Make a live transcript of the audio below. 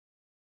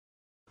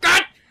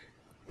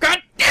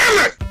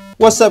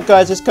What's up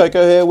guys, it's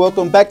Coco here,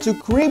 welcome back to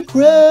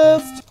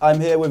CreamCraft!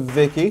 I'm here with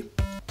Vicky.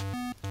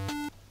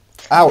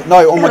 Ow,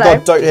 no, oh my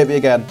god, don't hit me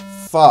again.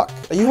 Fuck.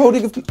 Are you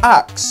holding an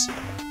axe?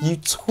 You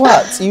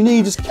twat, you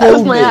nearly just killed me. That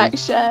was my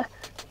axe, yeah.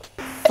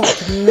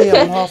 Fucking me,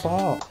 I'm half a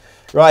heart.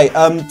 Right,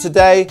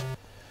 today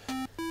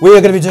we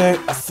are going to be doing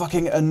a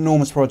fucking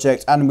enormous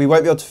project and we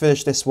won't be able to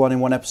finish this one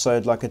in one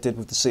episode like I did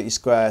with the city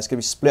square. It's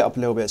going to be split up a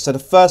little bit. So the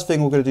first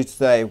thing we're going to do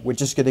today, we're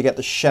just going to get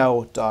the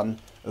shell done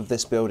of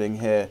this building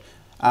here.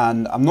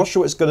 And I'm not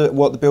sure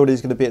what the building is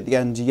going to be at the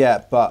end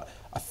yet, but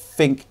I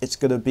think it's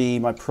going to be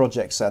my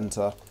project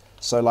centre.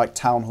 So like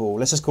town hall.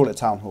 Let's just call it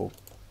town hall.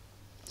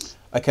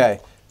 Okay,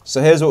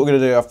 so here's what we're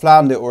going to do. I've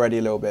planned it already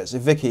a little bit. So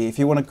Vicky, if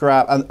you want to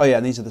grab... oh yeah,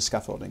 and these are the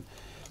scaffolding.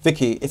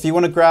 Vicky, if you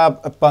want to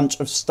grab a bunch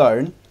of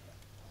stone...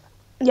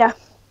 Yeah.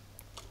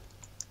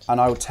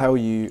 And I will tell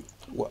you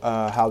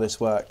how this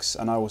works.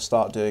 And I will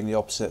start doing the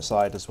opposite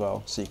side as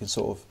well. So you can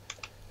sort of...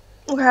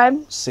 Okay.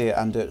 see it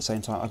and do it at the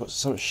same time. I've got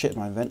so much shit in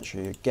my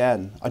inventory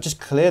again. I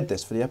just cleared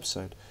this for the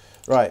episode.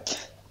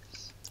 Right.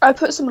 I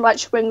put some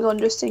light wings on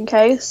just in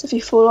case if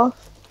you fall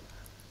off.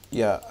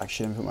 Yeah,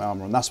 actually, let me put my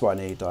armor on. That's why I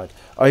nearly died.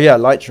 Oh yeah,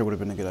 Lytra would have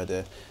been a good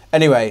idea.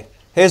 Anyway,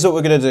 here's what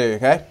we're going to do,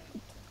 okay?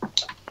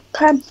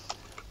 Okay.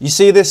 You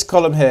see this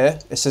column here?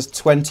 It says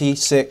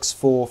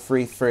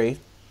 26433.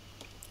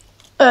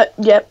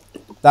 Yep.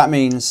 That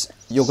means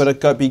you're going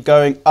to be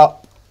going up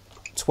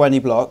 20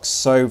 blocks.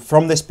 So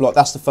from this block,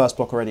 that's the first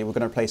block already. We're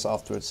going to replace it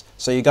afterwards.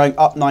 So you're going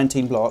up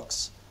 19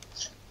 blocks.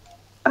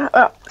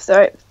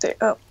 Sorry.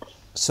 Oh.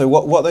 So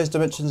what are those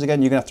dimensions again?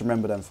 You're going to have to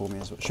remember them for me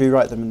as well. Should we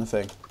write them in the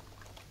thing?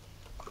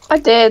 I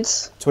did.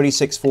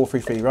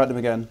 26433. Write them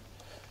again.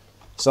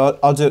 So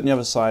I'll do it on the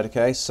other side,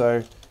 okay?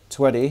 So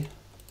 20,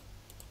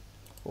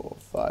 4,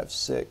 5,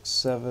 6,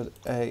 7,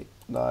 8,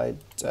 9,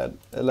 10,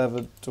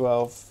 11,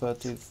 12,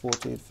 13,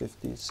 14,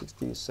 15,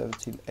 16,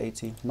 17,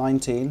 18,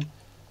 19.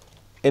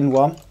 In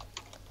one.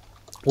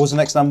 What was the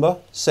next number?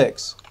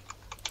 6.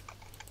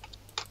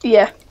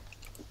 Yeah.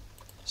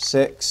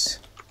 6.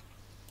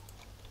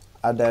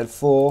 And then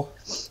 4.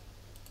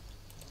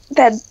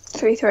 Then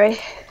 3.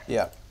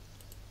 Yeah.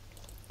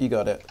 You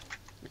got it.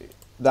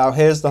 Now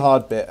here's the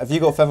hard bit. Have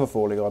you got feather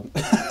falling on?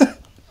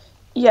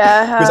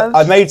 Yeah, I have.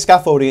 I made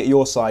scaffolding at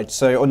your side,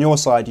 so on your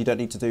side you don't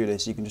need to do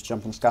this. You can just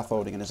jump on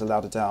scaffolding and it's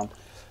allowed it down.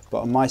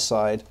 But on my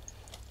side,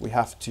 we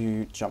have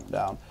to jump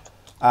down.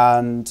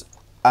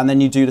 And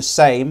then you do the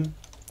same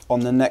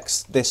on the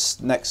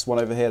this next one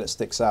over here that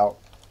sticks out.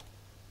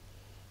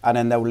 And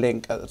then they'll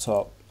link at the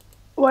top.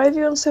 Why have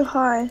you gone so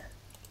high?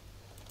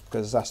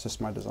 Because that's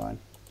just my design.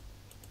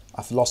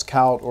 I've lost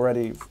count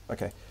already.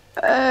 Okay.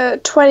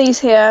 20's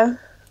here.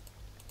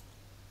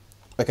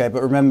 Okay,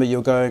 but remember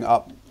you're going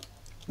up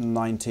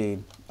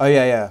 19. Oh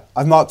yeah, yeah.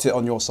 I've marked it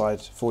on your side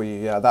for you.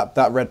 Yeah,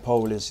 that red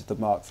pole is the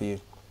mark for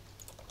you.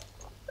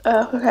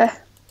 Oh, okay.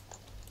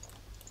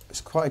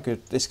 It's quite a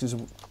good... This gives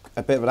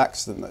a bit of an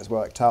accident that it's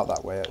worked out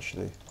that way,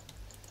 actually.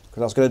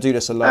 Because I was going to do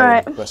this alone,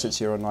 right. But since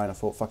you're online, I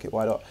thought, fuck it,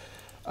 why not?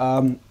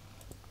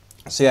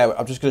 So yeah,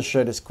 I'm just going to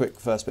show this quick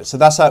first bit. So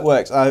that's how it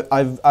works.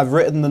 I've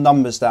written the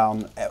numbers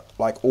down,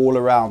 like, all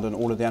around and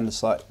all of the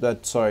underside...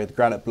 sorry, the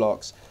granite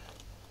blocks.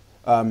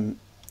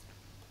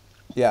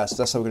 Yeah, so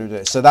that's how we're going to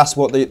do it. So that's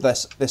what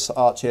this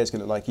arch here is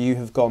going to look like. You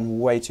have gone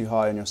way too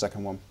high on your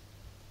second one.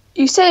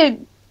 You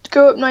said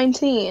go up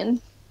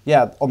 19.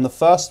 Yeah, on the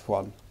first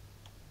one.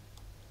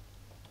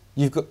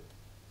 You've got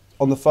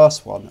on the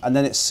first one, and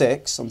then it's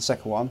 6 on the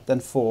second one, then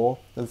 4,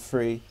 then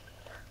 3.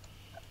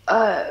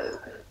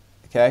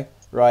 Okay,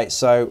 right.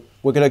 So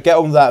we're gonna get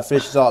on with that,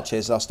 finish these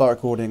arches. I'll start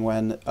recording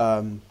when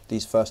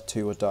these first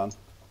 2 are done.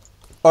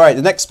 All right.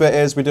 The next bit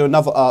is we do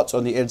another arch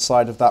on the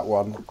inside of that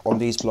one on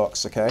these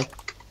blocks. Okay.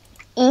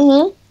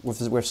 Mhm.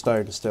 With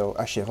stone still.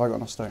 Actually, have I got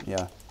enough stone?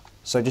 Yeah.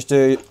 So just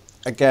do it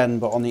again,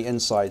 but on the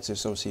inside. So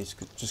it's obviously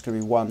just gonna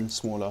be one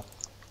smaller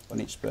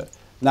on each bit.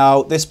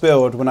 Now, this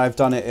build, when I've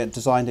done it,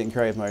 designed it in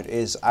creative mode,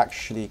 is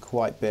actually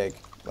quite big.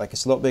 Like,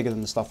 it's a lot bigger than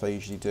the stuff I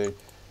usually do.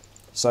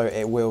 So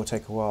it will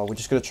take a while. We're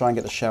just going to try and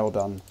get the shell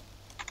done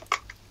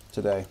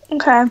today.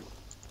 Okay.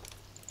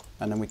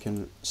 And then we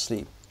can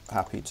sleep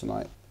happy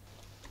tonight.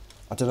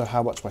 I don't know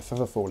how much my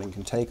feather falling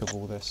can take of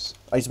all this.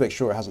 I need to make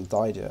sure it hasn't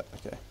died yet.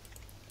 Okay.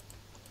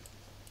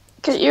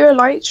 Get you a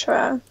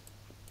Lytra.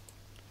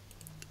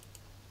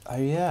 Oh,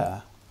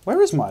 yeah. Where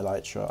is my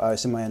Lytra? Oh,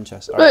 it's in my end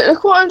chest.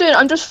 Look what I'm doing.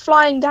 I'm just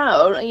flying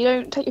down, and you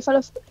don't take your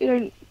feather. You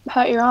don't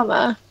hurt your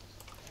armor.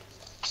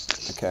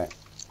 Okay.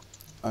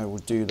 I will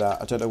do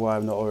that. I don't know why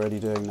I'm not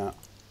already doing that.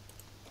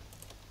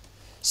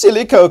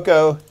 Silly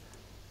Coco.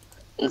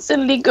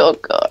 Silly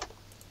Coco.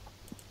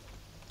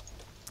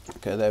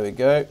 Okay, there we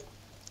go.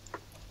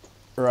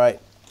 Right.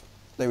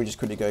 Then we just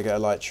quickly go get a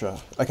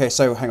Lytra. Okay,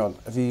 so hang on.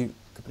 Have you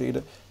completed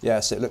it?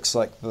 Yes, it looks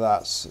like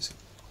that's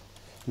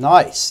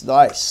nice,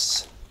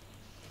 nice.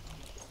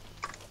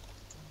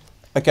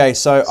 Okay,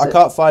 so I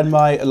can't find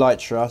my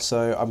Elytra,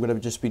 so I'm going to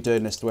just be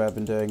doing this the way I've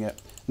been doing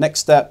it. Next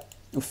step,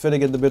 we're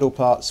filling in the middle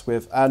parts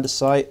with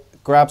andesite.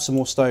 Grab some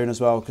more stone as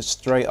well, because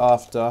straight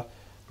after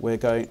we're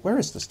going... Where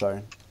is the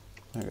stone?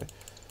 Okay.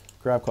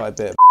 Grab quite a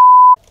bit.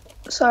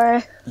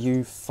 Sorry.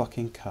 You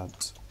fucking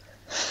cunt.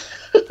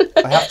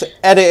 I have to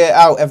edit it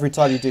out every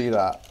time you do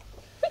that.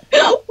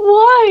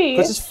 Why?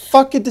 Because it's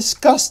fucking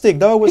disgusting.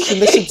 No one wants to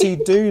listen to you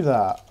do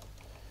that.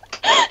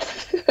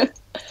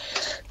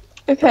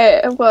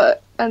 Okay, I've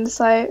got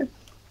andesite.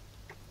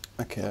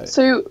 Okay.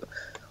 So,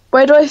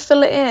 where do I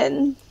fill it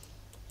in?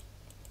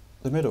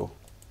 The middle.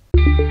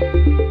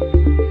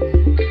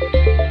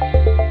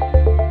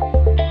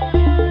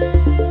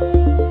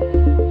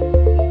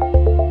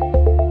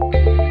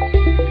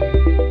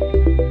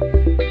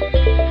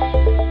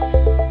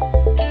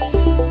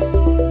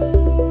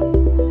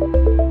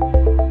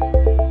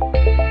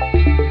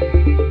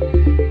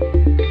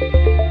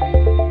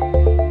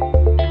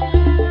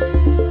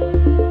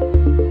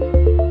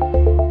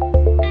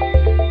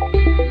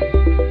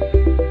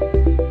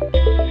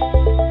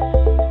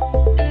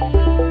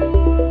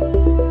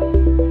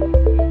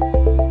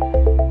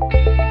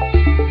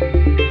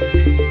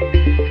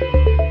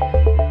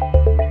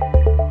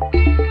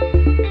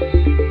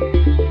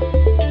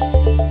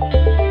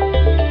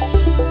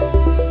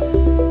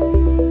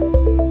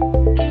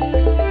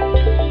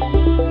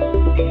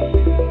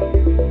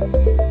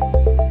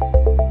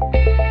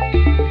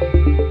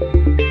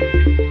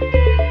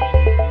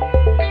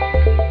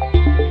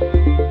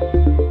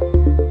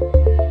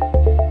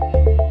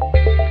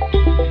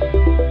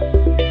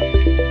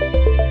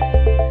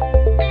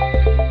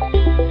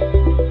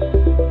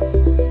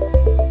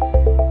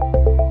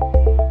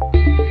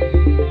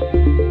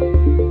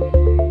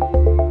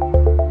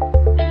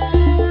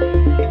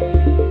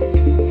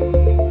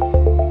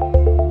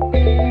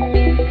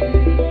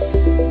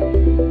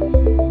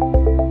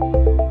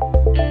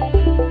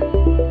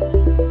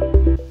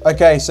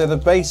 Okay, so the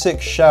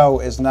basic shell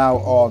is now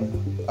on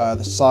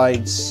the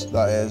sides,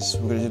 that is,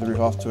 we're going to do the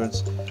roof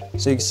afterwards.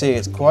 So you can see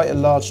it's quite a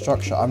large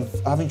structure. I'm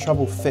having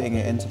trouble fitting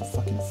it into the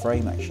fucking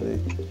frame actually.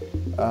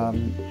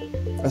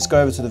 Let's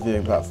go over to the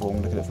viewing platform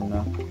and look at it from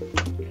now.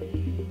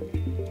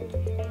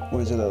 What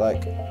does it look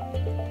like?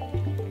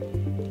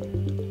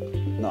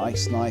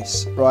 Nice,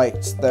 nice.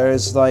 Right, there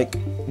is like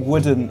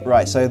wooden,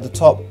 right, so the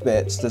top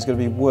bits, there's going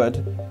to be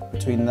wood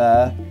between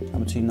there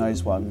and between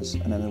those ones,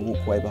 and then a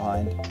walkway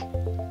behind.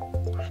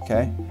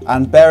 Okay,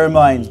 and bear in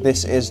mind,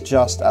 this is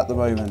just, at the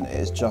moment, it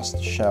is just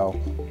the shell.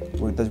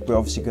 We're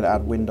obviously going to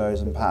add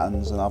windows and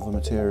patterns and other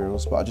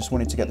materials, but I just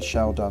wanted to get the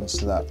shell done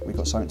so that we've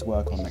got something to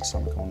work on next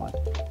time we come online.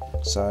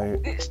 So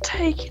it's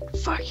taking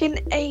fucking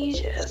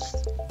ages.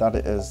 That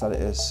it is, that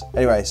it is.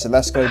 Anyway, so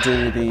let's go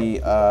do the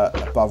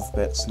above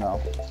bits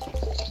now.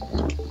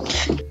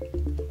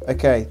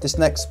 Okay, this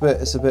next bit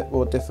is a bit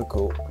more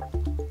difficult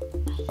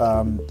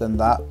than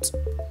that.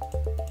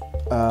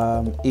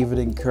 Even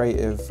in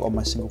creative on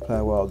my single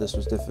player world, this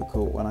was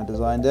difficult when I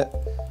designed it.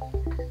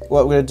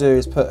 What we're going to do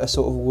is put a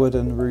sort of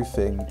wooden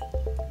roofing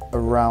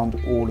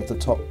around all of the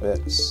top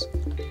bits,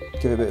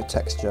 give it a bit of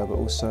texture, but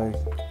also,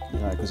 you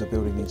know, because a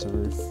building needs a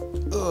roof.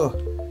 Ugh.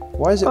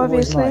 Why is it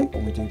always night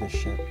when we do this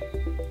shit?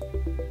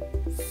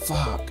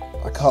 Fuck,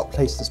 I can't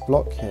place this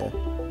block here.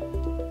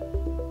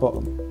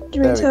 Bottom. Do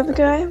you mean to have a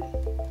go?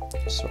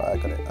 That's right, I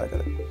got it.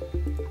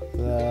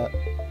 There.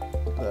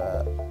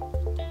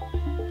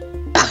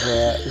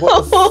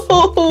 What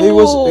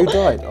the who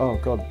died? Oh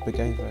god, Big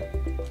Ava.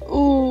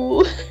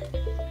 Ooh.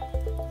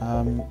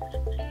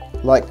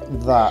 Like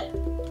that.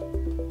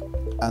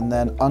 And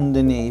then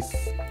underneath,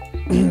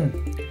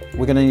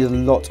 we're going to need a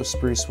lot of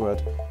spruce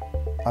wood.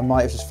 I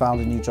might have just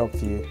found a new job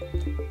for you.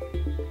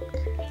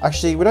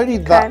 Actually, we don't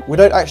need that. We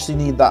don't actually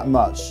need that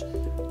much,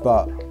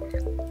 but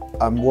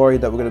I'm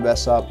worried that we're going to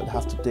mess up and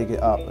have to dig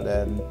it up and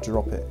then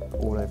drop it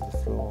all over the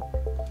floor.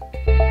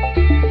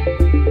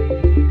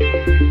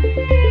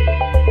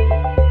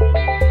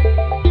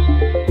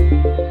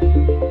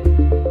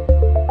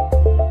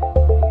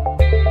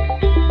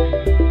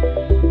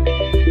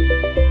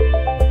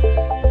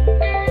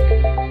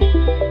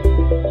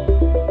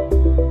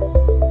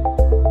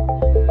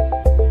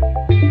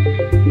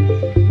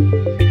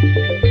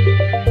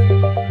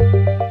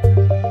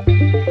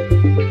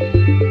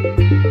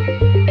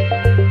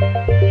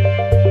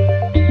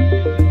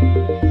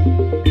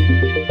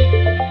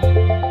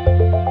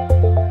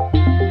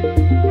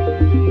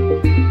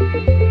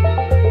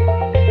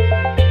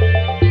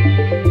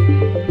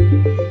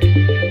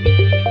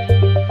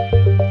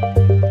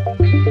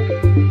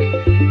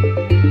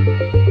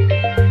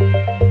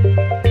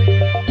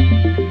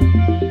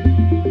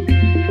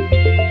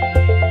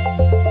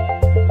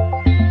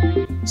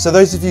 So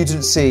those of you who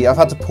didn't see, I've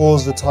had to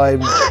pause the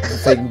time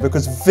thing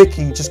because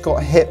Vicky just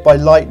got hit by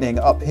lightning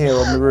up here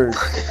on the roof.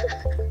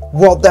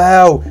 What the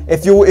hell?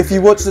 If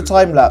you watch the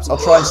time lapse, I'll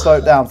try and slow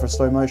it down for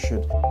slow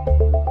motion.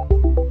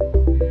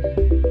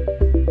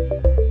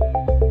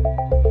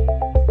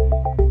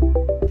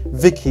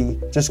 Vicky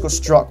just got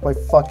struck by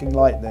fucking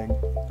lightning.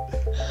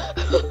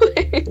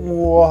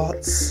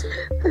 What?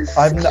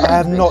 I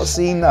have not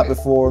seen that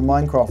before in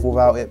Minecraft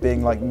without it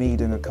being like me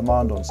doing a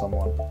command on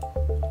someone.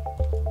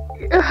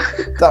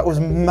 That was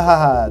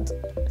mad.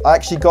 I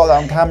actually got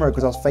that on camera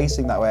because I was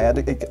facing that way. I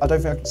don't think I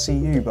could see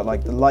you, but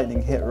like the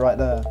lightning hit right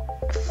there.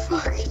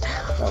 Fucking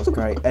hell. That was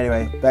great.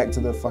 Anyway, back to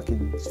the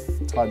fucking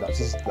time lapse.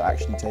 This is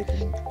actually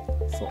taking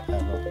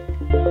forever.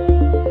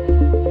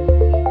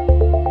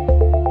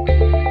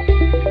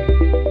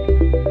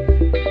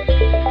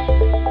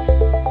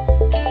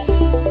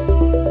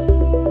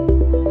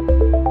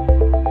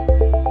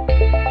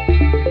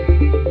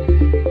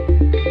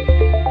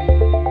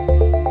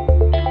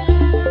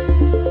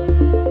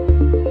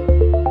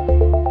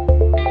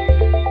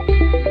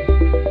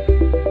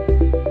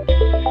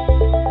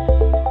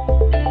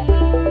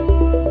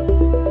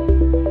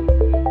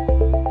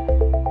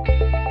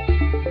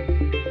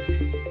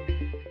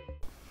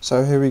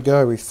 So here we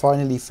go, we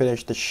finally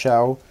finished the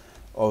shell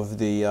of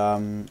the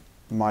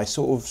my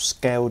sort of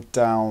scaled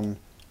down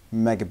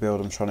mega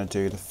build I'm trying to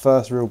do, the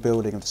first real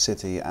building of the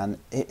city, and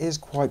it is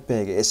quite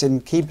big. It's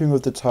in keeping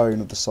with the tone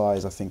of the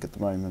size, I think, at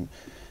the moment.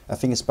 I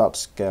think it's about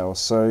to scale.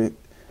 So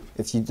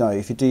if you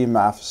do your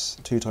maths,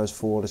 2 times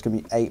 4, there's going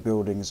to be 8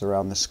 buildings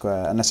around this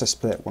square, unless I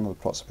split one of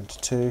the plots up into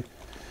 2.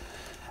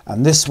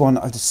 And this one,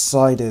 I've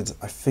decided,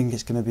 I think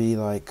it's going to be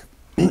like,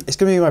 it's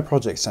going to be my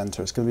project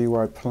centre. It's going to be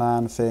where I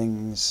plan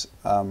things.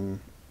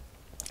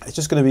 It's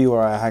just going to be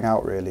where I hang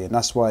out, really, and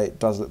that's why it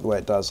does look the way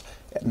it does.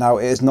 Now,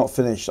 it is not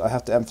finished. I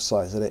have to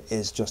emphasise that it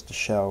is just a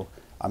shell.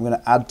 I'm going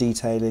to add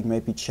detailing,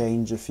 maybe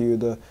change a few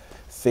of the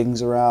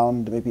things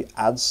around, maybe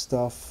add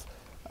stuff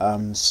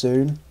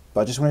soon.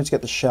 But I just wanted to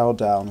get the shell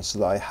down so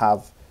that I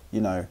have, you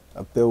know,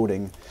 a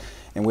building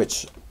in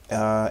which,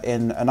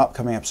 in an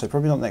upcoming episode,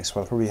 probably not next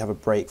one, I'll probably have a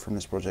break from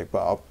this project,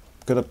 but I'm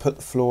going to put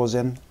the floors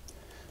in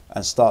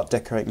and start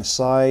decorating the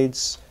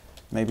sides,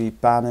 maybe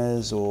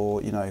banners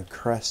or, you know,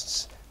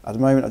 crests. At the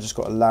moment I've just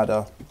got a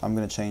ladder. I'm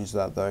going to change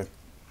that though.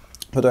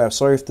 But I'm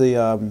sorry if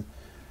the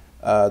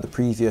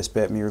previous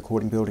bit, me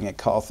recording building it,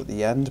 cut off at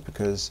the end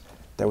because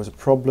there was a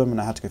problem and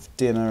I had to go for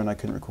dinner and I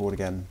couldn't record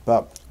again.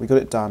 But we got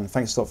it done.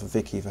 Thanks a lot for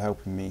Vicky for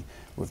helping me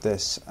with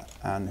this,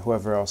 and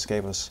whoever else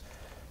gave us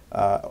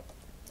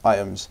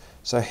items.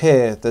 So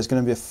here, there's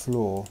going to be a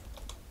floor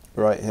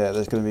right here.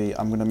 There's going to be,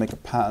 I'm going to make a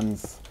pattern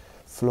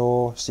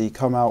floor. So you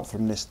come out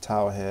from this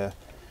tower here,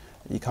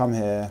 you come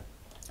here,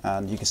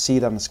 and you can see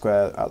down the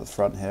square out the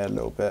front here a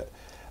little bit.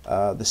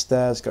 The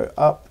stairs go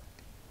up.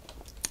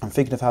 I'm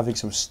thinking of having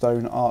some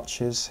stone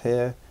arches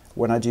here.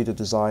 When I do the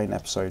design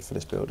episode for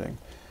this building,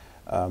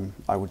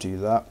 I will do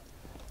that.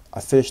 I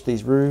finished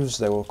these roofs.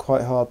 They were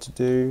quite hard to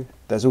do.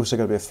 There's also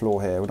going to be a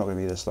floor here. We're not going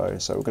to be this low,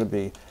 so we're going to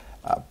be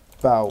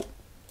about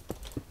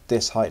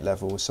this height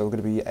level, so we're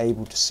going to be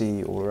able to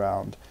see all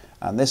around.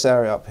 And this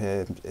area up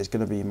here is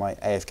going to be my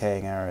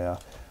AFKing area,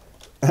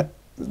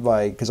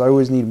 because I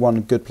always need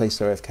one good place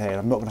to AFK, and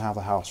I'm not going to have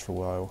a house for a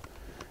while.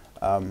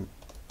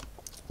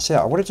 So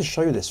yeah, I wanted to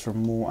show this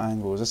from more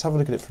angles. Let's have a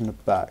look at it from the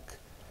back.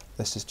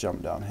 Let's just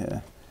jump down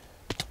here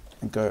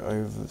and go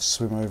over,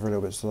 swim over a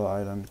little bit to the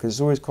island, because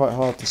it's always quite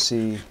hard to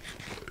see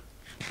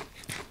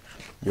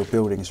your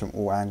buildings from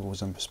all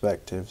angles and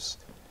perspectives.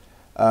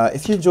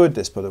 If you enjoyed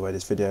this, by the way,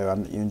 this video,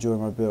 and you enjoy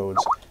my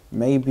builds,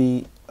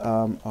 maybe,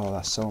 oh,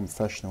 that's so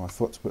unprofessional, I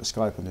forgot to put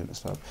Skype on doing this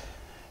stuff.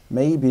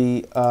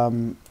 Maybe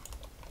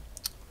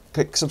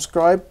click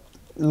subscribe,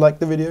 like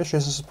the video, show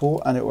some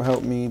support, and it will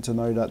help me to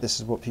know that this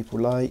is what people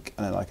like,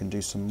 and then I can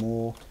do some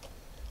more.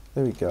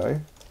 There we go.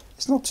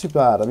 It's not too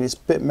bad. I mean, it's a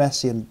bit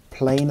messy and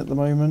plain at the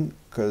moment,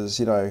 because,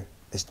 you know,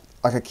 it's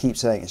like I keep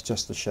saying, it's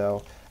just the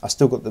shell. I've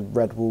still got the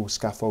red wall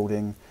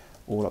scaffolding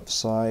all up the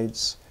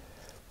sides.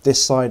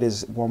 This side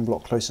is one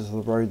block closer to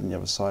the road than the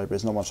other side, but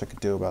there's not much I could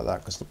do about that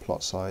because of the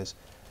plot size.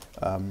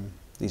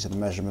 These are the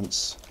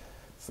measurements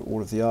for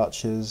all of the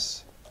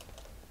arches.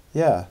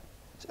 Yeah.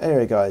 So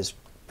anyway, guys,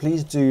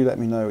 please do let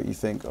me know what you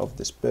think of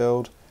this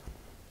build.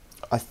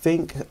 I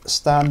think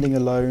standing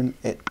alone,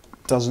 it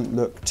doesn't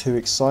look too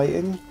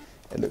exciting.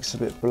 It looks a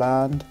bit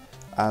bland,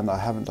 and I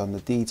haven't done the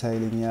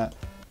detailing yet.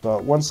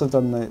 But once I've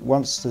done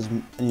once there's,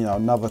 you know,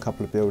 another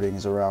couple of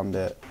buildings around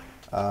it,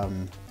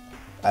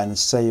 and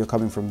say you're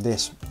coming from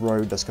this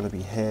road that's going to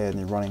be here, and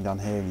you're running down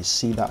here, and you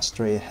see that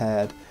straight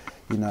ahead,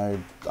 you know,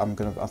 I'm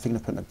thinking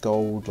of putting a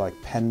gold like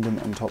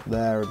pendant on top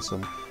there, and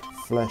some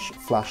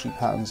flashy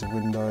patterns of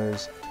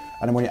windows.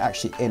 And then when you're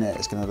actually in it,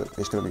 it's gonna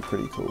be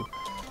pretty cool.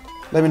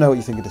 Let me know what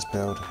you think of this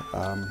build.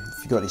 If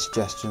you've got any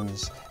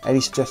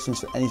suggestions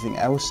for anything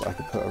else I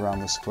could put around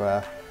the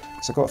square.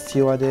 So I've got a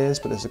few ideas,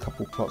 but there's a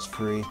couple plots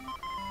free.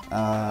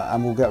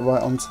 And we'll get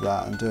right onto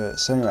that and do it.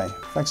 So anyway,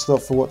 thanks a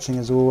lot for watching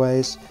as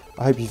always.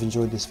 I hope you've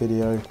enjoyed this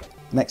video.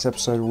 Next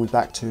episode we'll be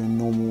back to a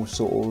normal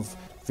sort of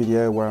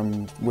video where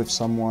I'm with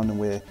someone and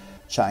we're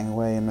chatting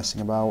away and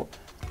messing about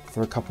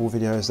for a couple of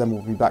videos. Then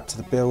we'll be back to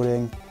the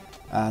building.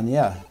 And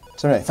yeah.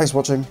 So anyway, thanks for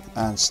watching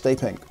and stay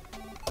pink.